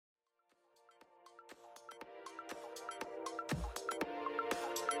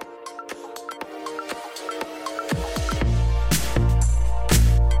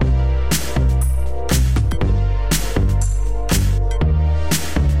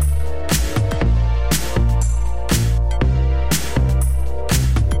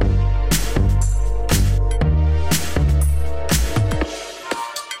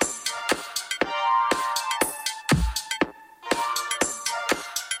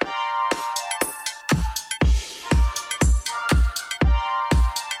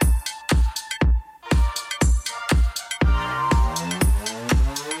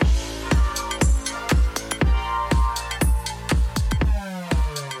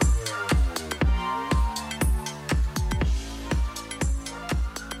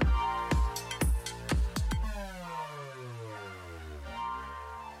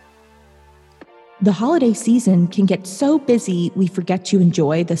The holiday season can get so busy we forget to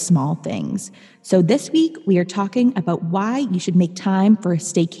enjoy the small things. So this week we are talking about why you should make time for a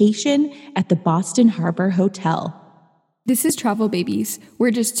staycation at the Boston Harbor Hotel. This is Travel Babies. We're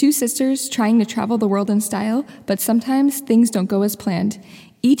just two sisters trying to travel the world in style, but sometimes things don't go as planned.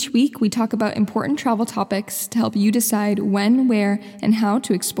 Each week, we talk about important travel topics to help you decide when, where, and how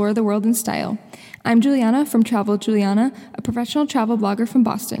to explore the world in style. I'm Juliana from Travel Juliana, a professional travel blogger from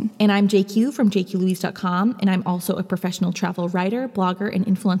Boston. And I'm JQ from jqlouise.com, and I'm also a professional travel writer, blogger, and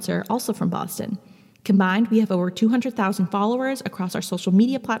influencer, also from Boston. Combined, we have over 200,000 followers across our social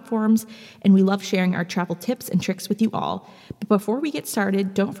media platforms, and we love sharing our travel tips and tricks with you all. But before we get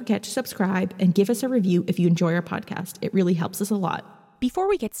started, don't forget to subscribe and give us a review if you enjoy our podcast. It really helps us a lot. Before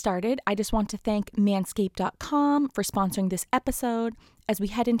we get started, I just want to thank Manscaped.com for sponsoring this episode. As we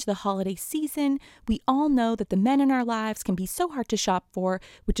head into the holiday season, we all know that the men in our lives can be so hard to shop for,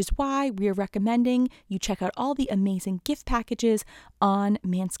 which is why we are recommending you check out all the amazing gift packages on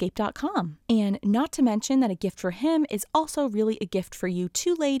Manscaped.com. And not to mention that a gift for him is also really a gift for you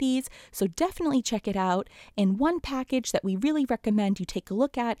too, ladies, so definitely check it out. And one package that we really recommend you take a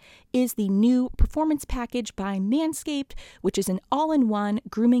look at is the new Performance Package by Manscaped, which is an all-in-one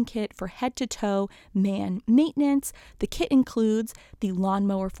grooming kit for head-to-toe man maintenance. The kit includes the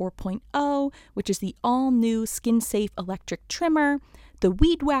Lawnmower 4.0, which is the all-new skin-safe electric trimmer, the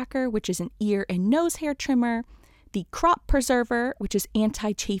Weed Whacker, which is an ear and nose hair trimmer, the Crop Preserver, which is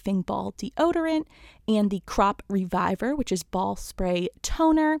anti-chafing ball deodorant, and the Crop Reviver, which is ball spray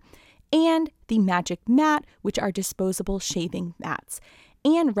toner, and the Magic Mat, which are disposable shaving mats.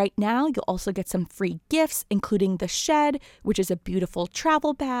 And right now, you'll also get some free gifts, including the Shed, which is a beautiful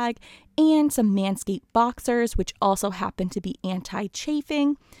travel bag, and some Manscaped boxers, which also happen to be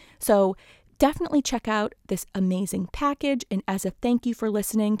anti-chafing. So definitely check out this amazing package. And as a thank you for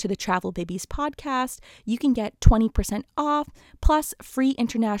listening to the Travel Babies podcast, you can get 20% off plus free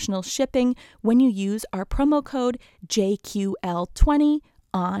international shipping when you use our promo code JQL20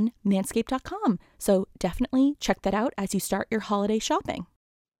 on manscaped.com. So definitely check that out as you start your holiday shopping.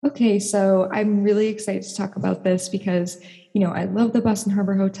 Okay, so I'm really excited to talk about this because, I love the Boston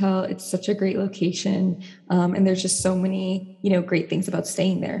Harbor Hotel. It's such a great location. And there's just so many, great things about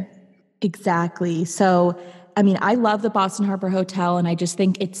staying there. Exactly. So, I love the Boston Harbor Hotel, and I just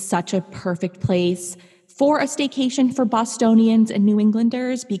think it's such a perfect place for a staycation for Bostonians and New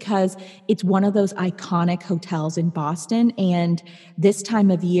Englanders because it's one of those iconic hotels in Boston. And this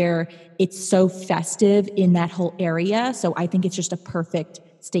time of year, it's so festive in that whole area. So I think it's just a perfect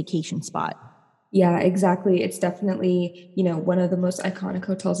staycation spot. Yeah, exactly. It's definitely, one of the most iconic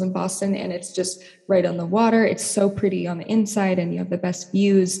hotels in Boston, and it's just right on the water. It's so pretty on the inside and you have the best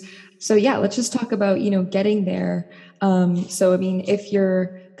views. So yeah, let's just talk about, getting there. If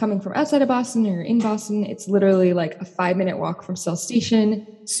you're coming from outside of Boston or in Boston, it's literally like a 5-minute walk from South Station,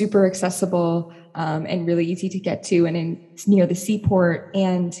 super accessible, and really easy to get to, and it's near the seaport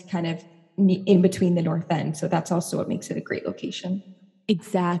and kind of in between the North End. So that's also what makes it a great location.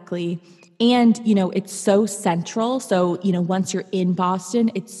 Exactly. And, it's so central. So, once you're in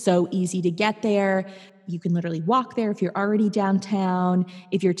Boston, it's so easy to get there. You can literally walk there if you're already downtown.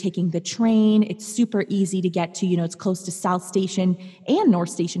 If you're taking the train, it's super easy to get to. It's close to South Station and North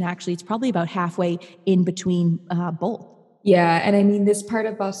Station, actually. It's probably about halfway in between both. Yeah. And this part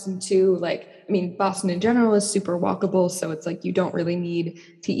of Boston too, Boston in general is super walkable. So it's like, you don't really need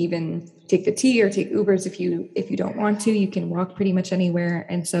to even take the T or take Ubers. If you don't want to, you can walk pretty much anywhere.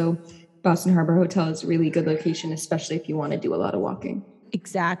 And so Boston Harbor Hotel is a really good location, especially if you want to do a lot of walking.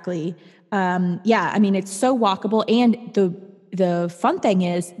 Exactly. It's so walkable. And the fun thing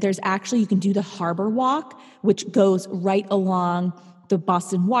is you can do the harbor walk, which goes right along the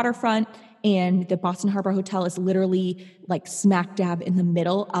Boston waterfront. And the Boston Harbor Hotel is literally like smack dab in the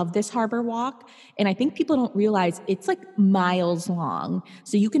middle of this harbor walk. And I think people don't realize it's like miles long.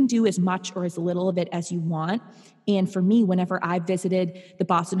 So you can do as much or as little of it as you want. And for me, whenever I visited the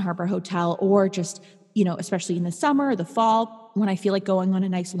Boston Harbor Hotel, or just, especially in the summer or the fall, when I feel like going on a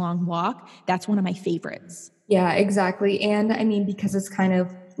nice long walk, that's one of my favorites. Yeah, exactly. And because it's kind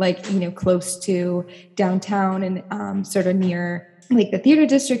of like, close to downtown and sort of near like the theater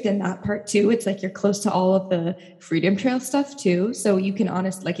district and that part too, it's like you're close to all of the Freedom Trail stuff too. So you can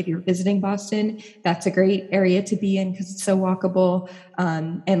if you're visiting Boston, that's a great area to be in because it's so walkable.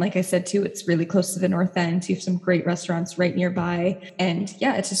 And like I said too, it's really close to the North End. So you have some great restaurants right nearby. And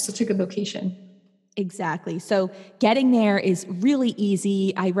yeah, it's just such a good location. Exactly. So getting there is really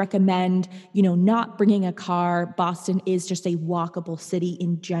easy. I recommend, not bringing a car. Boston is just a walkable city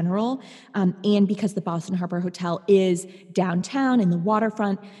in general. And because the Boston Harbor Hotel is downtown in the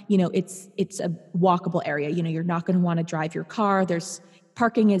waterfront, it's a walkable area. You're not going to want to drive your car. There's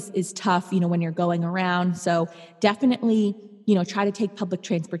parking is tough, when you're going around. So definitely, try to take public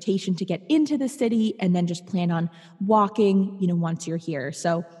transportation to get into the city and then just plan on walking, once you're here.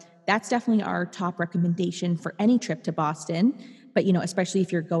 So that's definitely our top recommendation for any trip to Boston. But, especially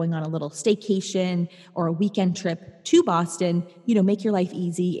if you're going on a little staycation or a weekend trip to Boston, make your life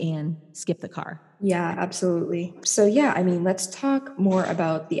easy and skip the car. Yeah, absolutely. So yeah, I mean, let's talk more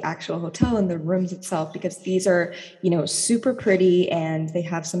about the actual hotel and the rooms itself, because these are, super pretty and they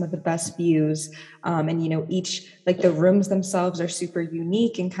have some of the best views. And, each, like the rooms themselves are super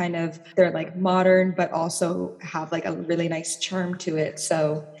unique and kind of, they're like modern, but also have like a really nice charm to it.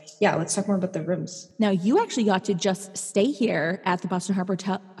 So yeah, let's talk more about the rooms. Now, you actually got to just stay here at the Boston Harbor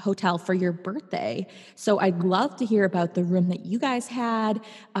Hotel for your birthday. So I'd love to hear about the room that you guys had.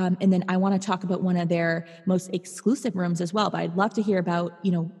 And then I want to talk about one of their most exclusive rooms as well. But I'd love to hear about,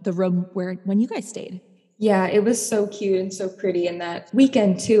 the room when you guys stayed. Yeah, it was so cute and so pretty. And that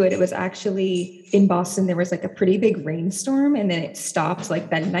weekend too, it was actually in Boston, there was like a pretty big rainstorm and then it stopped like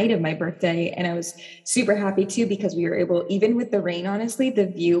that night of my birthday. And I was super happy too, because we were able, even with the rain, honestly, the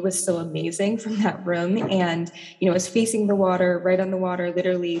view was still amazing from that room. And, it was facing the water, right on the water,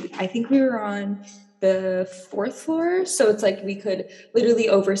 literally. I think we were on the fourth floor. So it's like we could literally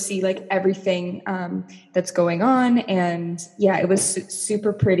oversee like everything that's going on. And yeah, it was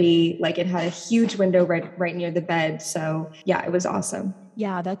super pretty. Like it had a huge window right near the bed. So yeah, it was awesome.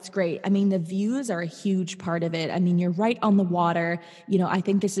 Yeah, that's great. I mean, the views are a huge part of it. I mean, you're right on the water. I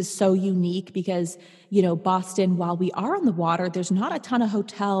think this is so unique because, Boston, while we are on the water, there's not a ton of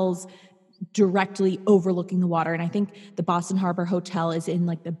hotels directly overlooking the water. And I think the Boston Harbor Hotel is in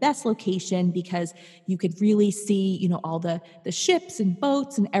like the best location because you could really see, all the ships and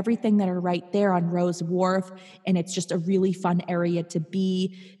boats and everything that are right there on Rose Wharf. And it's just a really fun area to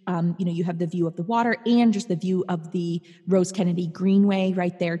be. You have the view of the water and just the view of the Rose Kennedy Greenway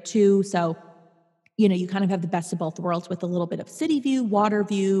right there too. So you kind of have the best of both worlds with a little bit of city view, water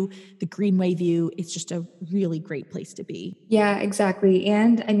view, the Greenway view. It's just a really great place to be. Yeah, exactly.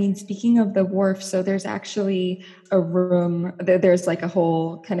 And I mean, speaking of the wharf, so there's actually a room, there's like a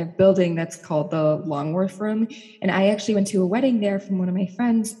whole kind of building that's called the Long Wharf Room. And I actually went to a wedding there from one of my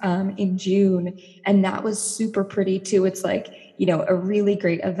friends in June. And that was super pretty too. It's like, a really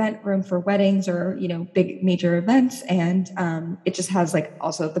great event room for weddings or, big major events. And it just has like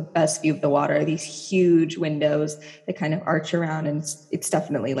also the best view of the water, these huge windows that kind of arch around. And it's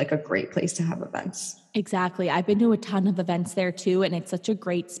definitely like a great place to have events. Exactly. I've been to a ton of events there too, and it's such a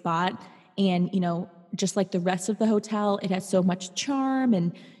great spot. And, just like the rest of the hotel, it has so much charm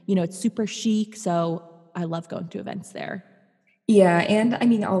and, it's super chic. So I love going to events there. Yeah. And I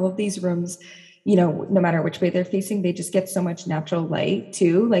mean, all of these rooms, no matter which way they're facing, they just get so much natural light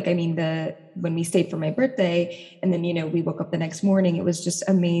too. Like, I mean, when we stayed for my birthday and then, we woke up the next morning, it was just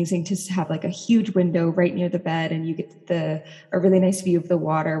amazing to have like a huge window right near the bed and you get a really nice view of the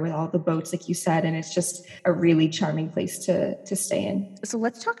water with all the boats, like you said. And it's just a really charming place to stay in. So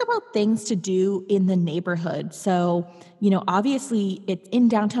let's talk about things to do in the neighborhood. So, obviously it's in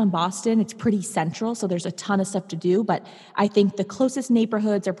downtown Boston. It's pretty central. So there's a ton of stuff to do, but I think the closest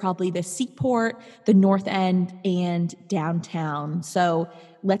neighborhoods are probably the Seaport, the North End, and downtown. So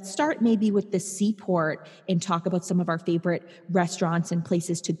let's start maybe with the Seaport and talk about some of our favorite restaurants and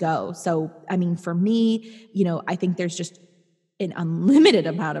places to go. So, I mean, for me, I think there's just an unlimited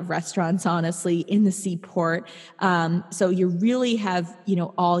amount of restaurants, honestly, in the Seaport. So you really have,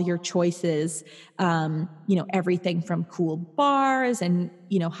 all your choices, everything from cool bars and,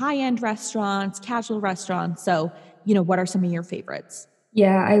 high-end restaurants, casual restaurants. So, what are some of your favorites?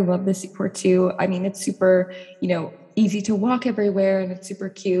 Yeah, I love the Seaport too. I mean, it's super, easy to walk everywhere and it's super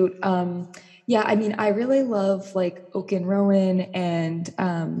cute. Yeah, I mean, I really love like Oak and Rowan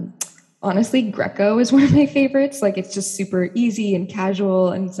and honestly, Greco is one of my favorites. Like it's just super easy and casual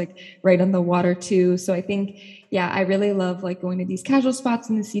and it's like right on the water too. So I think, yeah, I really love like going to these casual spots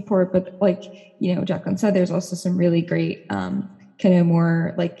in the Seaport, but like, Jacqueline said, there's also some really great kind of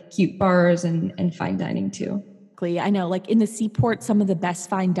more like cute bars and fine dining too. I know, like in the Seaport, some of the best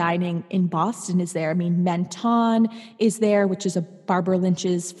fine dining in Boston is there. I mean, Menton is there, which is a Barbara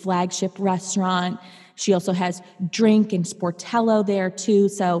Lynch's flagship restaurant. She also has Drink and Sportello there too.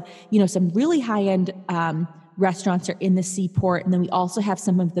 So, some really high-end restaurants are in the Seaport. And then we also have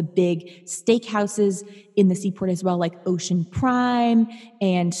some of the big steakhouses in the Seaport as well, like Ocean Prime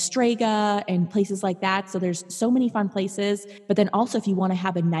and Strega and places like that. So there's so many fun places. But then also if you want to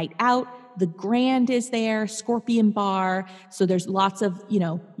have a night out, the Grand is there, Scorpion Bar. So there's lots of,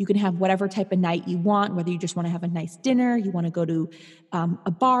 you can have whatever type of night you want, whether you just want to have a nice dinner, you want to go to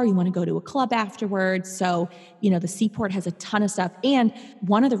a bar, you want to go to a club afterwards. So, the Seaport has a ton of stuff. And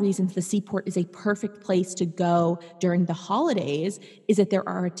one of the reasons the Seaport is a perfect place to go during the holidays is that there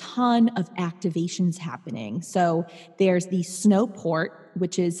are a ton of activations happening. So there's the Snowport,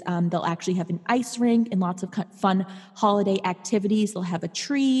 which is they'll actually have an ice rink and lots of fun holiday activities. They'll have a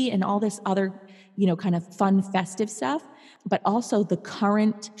tree and all this other, kind of fun festive stuff. But also the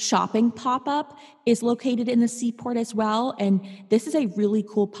Current shopping pop-up is located in the Seaport as well. And this is a really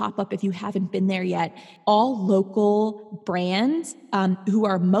cool pop-up if you haven't been there yet. All local brands who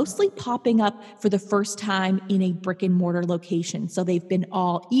are mostly popping up for the first time in a brick and mortar location. So they've been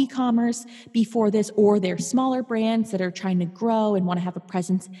all e-commerce before this, or they're smaller brands that are trying to grow and want to have a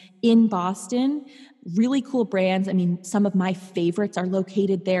presence in Boston. Really cool brands. I mean, some of my favorites are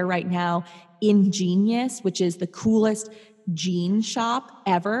located there right now. Ingenious, which is the coolest jean shop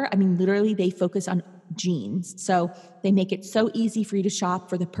ever. I mean, literally they focus on jeans. So they make it so easy for you to shop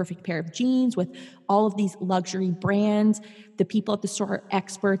for the perfect pair of jeans with all of these luxury brands. The people at the store are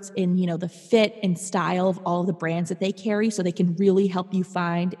experts in, the fit and style of all of the brands that they carry, so they can really help you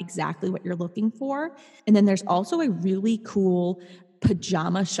find exactly what you're looking for. And then there's also a really cool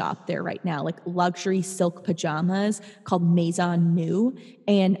pajama shop there right now, like luxury silk pajamas called Maison Nu.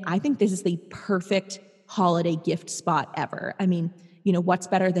 And I think this is the perfect holiday gift spot ever. I mean, what's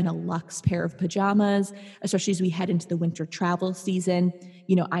better than a luxe pair of pajamas, especially as we head into the winter travel season.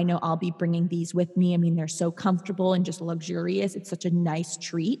 I know I'll be bringing these with me. I mean, they're so comfortable and just luxurious. It's such a nice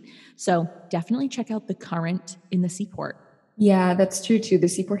treat. So definitely check out the Current in the Seaport. Yeah, that's true too. The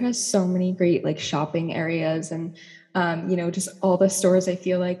Seaport has so many great shopping areas and just all the stores. I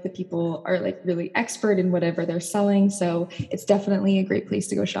feel like the people are really expert in whatever they're selling. So it's definitely a great place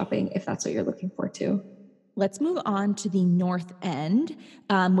to go shopping if that's what you're looking for too. Let's move on to the North End,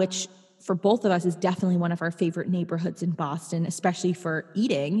 which for both of us is definitely one of our favorite neighborhoods in Boston, especially for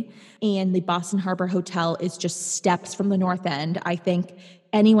eating. And the Boston Harbor Hotel is just steps from the North End. I think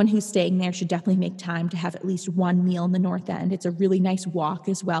anyone who's staying there should definitely make time to have at least one meal in the North End. It's a really nice walk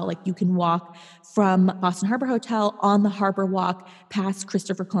as well. You can walk from Boston Harbor Hotel on the Harbor Walk past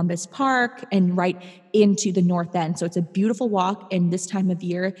Christopher Columbus Park and right into the North End. So it's a beautiful walk. And this time of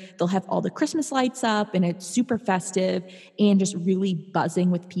year, they'll have all the Christmas lights up and it's super festive and just really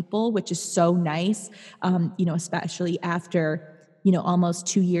buzzing with people, which is so nice, especially after almost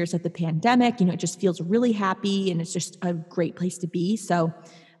 2 years of the pandemic. It just feels really happy and it's just a great place to be. So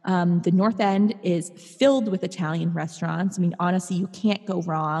the North End is filled with Italian restaurants. I mean, honestly, you can't go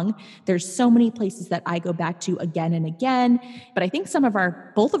wrong. There's so many places that I go back to again and again. But I think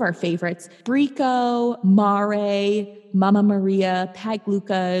both of our favorites, Brico, Mare, Mamma Maria,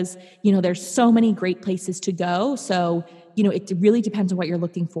 Paglucas, there's so many great places to go. So, it really depends on what you're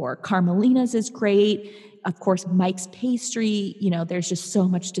looking for. Carmelina's is great. Of course, Mike's Pastry, there's just so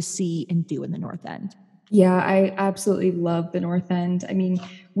much to see and do in the North End. Yeah, I absolutely love the North End. I mean,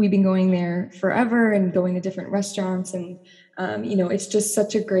 we've been going there forever and going to different restaurants and, it's just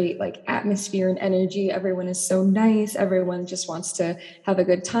such a great atmosphere and energy. Everyone is so nice. Everyone just wants to have a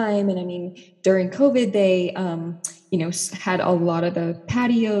good time. And I mean, during COVID, they, had a lot of the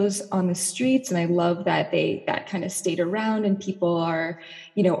patios on the streets. And I love that that kind of stayed around and people are,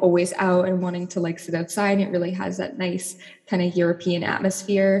 always out and wanting to sit outside. And it really has that nice kind of European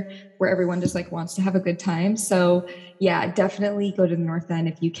atmosphere where everyone just wants to have a good time. So yeah, definitely go to the North End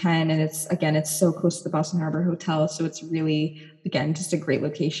if you can. And it's so close to the Boston Harbor Hotel. So it's really, again, just a great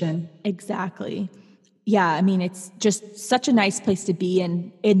location. Exactly. Yeah, I mean, it's just such a nice place to be.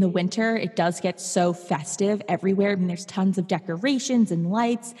 And in the winter, it does get so festive everywhere. I mean, there's tons of decorations and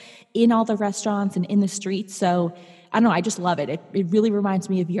lights in all the restaurants and in the streets. So I don't know, I just love it. It really reminds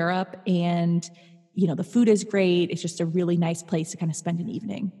me of Europe. And, the food is great. It's just a really nice place to kind of spend an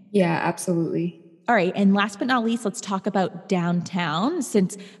evening. Yeah, absolutely. All right. And last but not least, let's talk about downtown.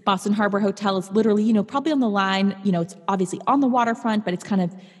 Since Boston Harbor Hotel is literally, probably on the line, it's obviously on the waterfront, but it's kind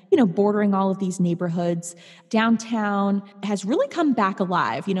of, bordering all of these neighborhoods. Downtown has really come back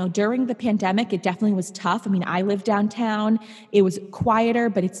alive. During the pandemic, it definitely was tough. I mean, I live downtown. It was quieter,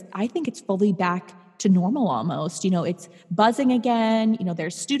 but I think it's fully back to normal almost. It's buzzing again. Their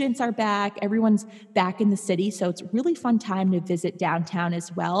students are back. Everyone's back in the city. So it's a really fun time to visit downtown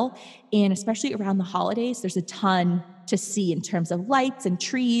as well. And especially around the holidays, there's a ton to see in terms of lights and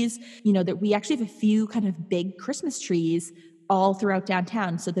trees. That we actually have a few kind of big Christmas trees all throughout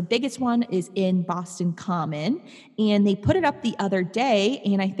downtown. So the biggest one is in Boston Common, and they put it up the other day.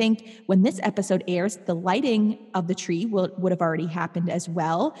 And I think when this episode airs, the lighting of the tree would have already happened as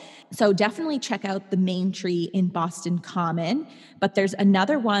well. So definitely check out the main tree in Boston Common. But there's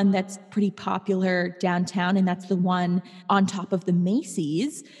another one that's pretty popular downtown, and that's the one on top of the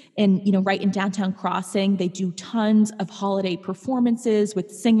Macy's. And, right in Downtown Crossing, they do tons of holiday performances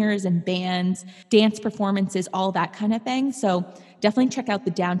with singers and bands, dance performances, all that kind of thing. So definitely check out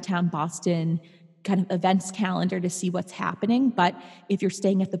the downtown Boston kind of events calendar to see what's happening. But if you're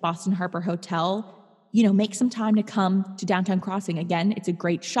staying at the Boston Harbor Hotel, make some time to come to Downtown Crossing. Again, it's a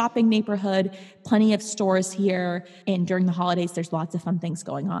great shopping neighborhood, plenty of stores here. And during the holidays, there's lots of fun things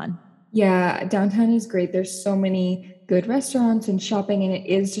going on. Yeah, downtown is great. There's so many good restaurants and shopping, and it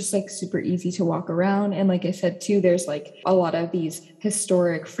is just like super easy to walk around. And like I said too, there's like a lot of these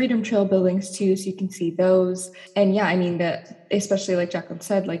historic Freedom Trail buildings too, so you can see those. And yeah, I mean that, especially like Jacqueline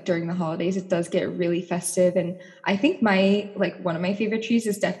said, like during the holidays, it does get really festive. And I think one of my favorite trees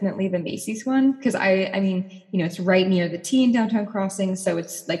is definitely the Macy's one, because I mean, it's right near the T in Downtown Crossing, so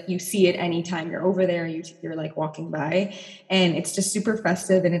it's like you see it anytime you're over there, you're like walking by, and it's just super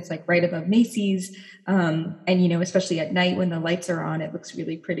festive, and it's like right above Macy's. And especially at night when the lights are on, it looks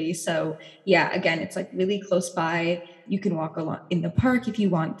really pretty. So yeah, again, it's like really close by. You can walk along in the park if you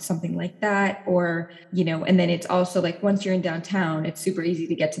want something like that, or and then it's also like once you're in downtown, it's super easy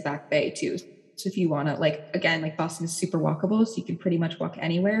to get to Back Bay too. So if you want to, like Boston is super walkable, so you can pretty much walk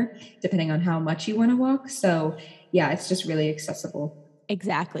anywhere depending on how much you want to walk. So yeah, it's just really accessible.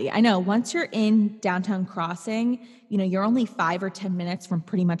 Exactly. I know once you're in Downtown Crossing, you're only 5 or 10 minutes from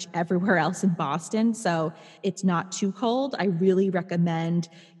pretty much everywhere else in Boston. So it's not too cold. I really recommend,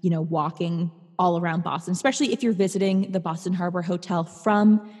 walking all around Boston, especially if you're visiting the Boston Harbor Hotel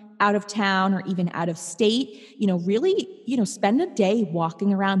from out of town or even out of state. Really, spend a day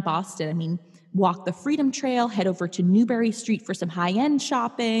walking around Boston. I mean, walk the Freedom Trail, head over to Newbury Street for some high-end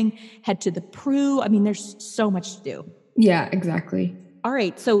shopping, head to the Pru. I mean, there's so much to do. Yeah, exactly. All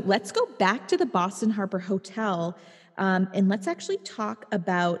right, so let's go back to the Boston Harbor Hotel, and let's actually talk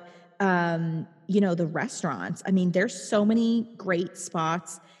about, the restaurants. I mean, there's so many great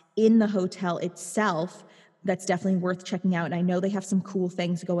spots in the hotel itself that's definitely worth checking out. And I know they have some cool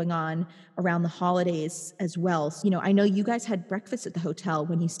things going on around the holidays as well. So, I know you guys had breakfast at the hotel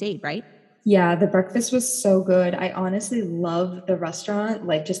when you stayed, right? Yeah, the breakfast was so good. I honestly love the restaurant,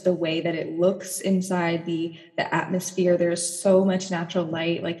 like just the way that it looks inside, the atmosphere. There's so much natural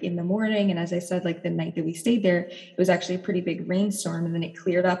light like in the morning. And as I said, like the night that we stayed there, it was actually a pretty big rainstorm, and then it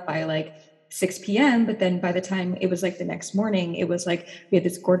cleared up by like 6 p.m. But then by the time it was like the next morning, it was like we had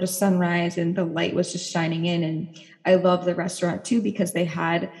this gorgeous sunrise and the light was just shining in. And I love the restaurant too, because they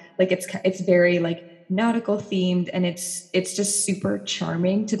had like it's very like nautical themed, and it's just super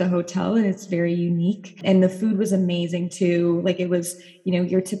charming to the hotel, and it's very unique. And the food was amazing too. Like it was,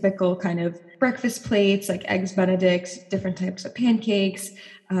 your typical kind of breakfast plates, like eggs Benedict, different types of pancakes,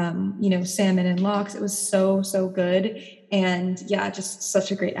 salmon and lox. It was so, so good. And yeah, just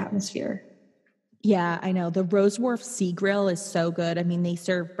such a great atmosphere. Yeah, I know. The Rose Wharf Sea Grill is so good. I mean, they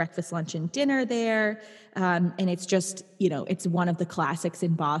serve breakfast, lunch, and dinner there. And it's just, it's one of the classics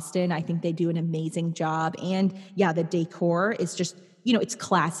in Boston. I think they do an amazing job. And yeah, the decor is just, it's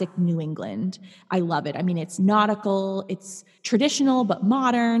classic New England. I love it. I mean, it's nautical, it's traditional, but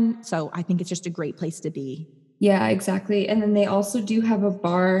modern. So I think it's just a great place to be. Yeah, exactly. And then they also do have a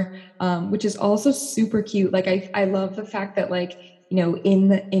bar, which is also super cute. Like I love the fact that like, in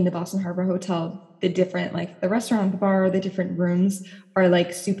the Boston Harbor Hotel, the different, like the restaurant, the bar, the different rooms are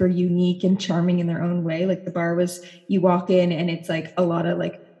like super unique and charming in their own way. Like the bar was, you walk in and it's like a lot of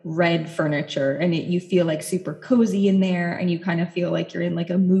like red furniture, and you feel like super cozy in there, and you kind of feel like you're in like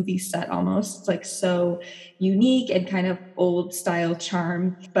a movie set almost. It's like so unique and kind of old style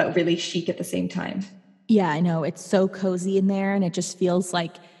charm, but really chic at the same time. Yeah, I know. It's so cozy in there, and it just feels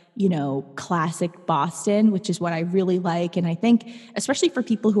like, classic Boston, which is what I really like. And I think, especially for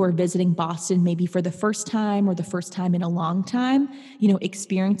people who are visiting Boston, maybe for the first time or the first time in a long time,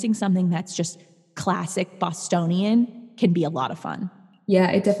 experiencing something that's just classic Bostonian can be a lot of fun. Yeah,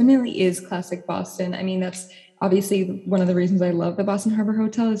 it definitely is classic Boston. I mean, that's obviously one of the reasons I love the Boston Harbor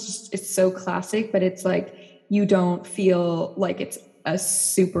Hotel. Is just, it's so classic, but it's like, you don't feel like it's a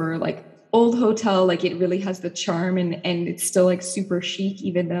super like old hotel. Like it really has the charm, and it's still like super chic,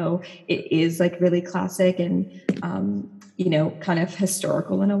 even though it is like really classic and, kind of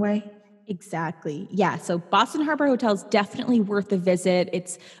historical in a way. Exactly. Yeah. So Boston Harbor Hotel is definitely worth a visit.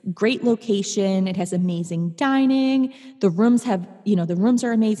 It's great location. It has amazing dining. The rooms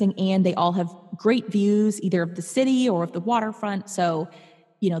are amazing, and they all have great views either of the city or of the waterfront. So,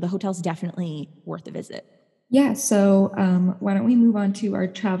 the hotel's definitely worth a visit. Yeah. So why don't we move on to our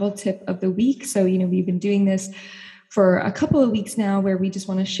travel tip of the week? So, we've been doing this for a couple of weeks now where we just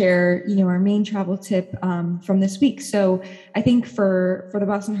want to share, our main travel tip from this week. So I think for the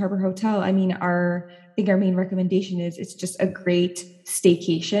Boston Harbor Hotel, our main recommendation is it's just a great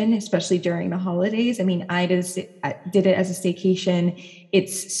staycation, especially during the holidays. I did it as a staycation.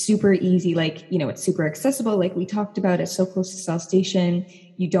 It's super easy. Like, it's super accessible. Like we talked about, it's so close to South Station.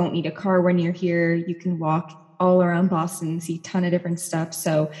 You don't need a car when you're here. You can walk all around Boston, see a ton of different stuff.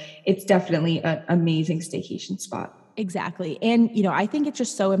 So it's definitely an amazing staycation spot. Exactly. And, I think it's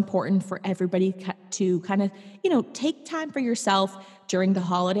just so important for everybody to kind of, take time for yourself during the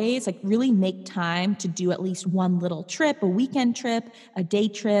holidays, like really make time to do at least one little trip, a weekend trip, a day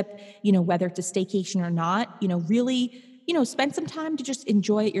trip, whether it's a staycation or not, really, spend some time to just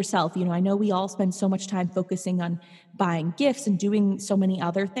enjoy it yourself. I know we all spend so much time focusing on buying gifts and doing so many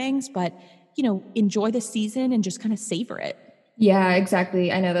other things, but, enjoy the season and just kind of savor it. Yeah,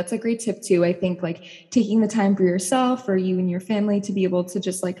 exactly. I know that's a great tip too. I think like taking the time for yourself or you and your family to be able to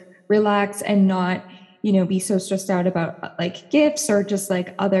just like relax and not, be so stressed out about like gifts or just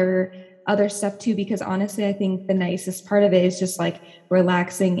like other stuff too, because honestly, I think the nicest part of it is just like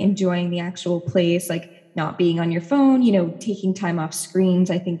relaxing, enjoying the actual place, like not being on your phone, taking time off screens.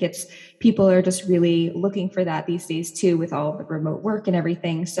 I think people are just really looking for that these days too, with all the remote work and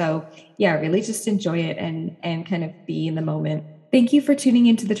everything. So yeah, really just enjoy it and kind of be in the moment. Thank you for tuning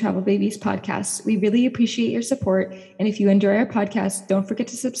into the Travel Babies podcast. We really appreciate your support. And if you enjoy our podcast, don't forget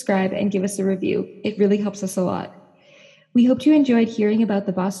to subscribe and give us a review. It really helps us a lot. We hope you enjoyed hearing about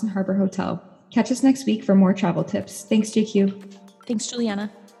the Boston Harbor Hotel. Catch us next week for more travel tips. Thanks, JQ. Thanks, Juliana.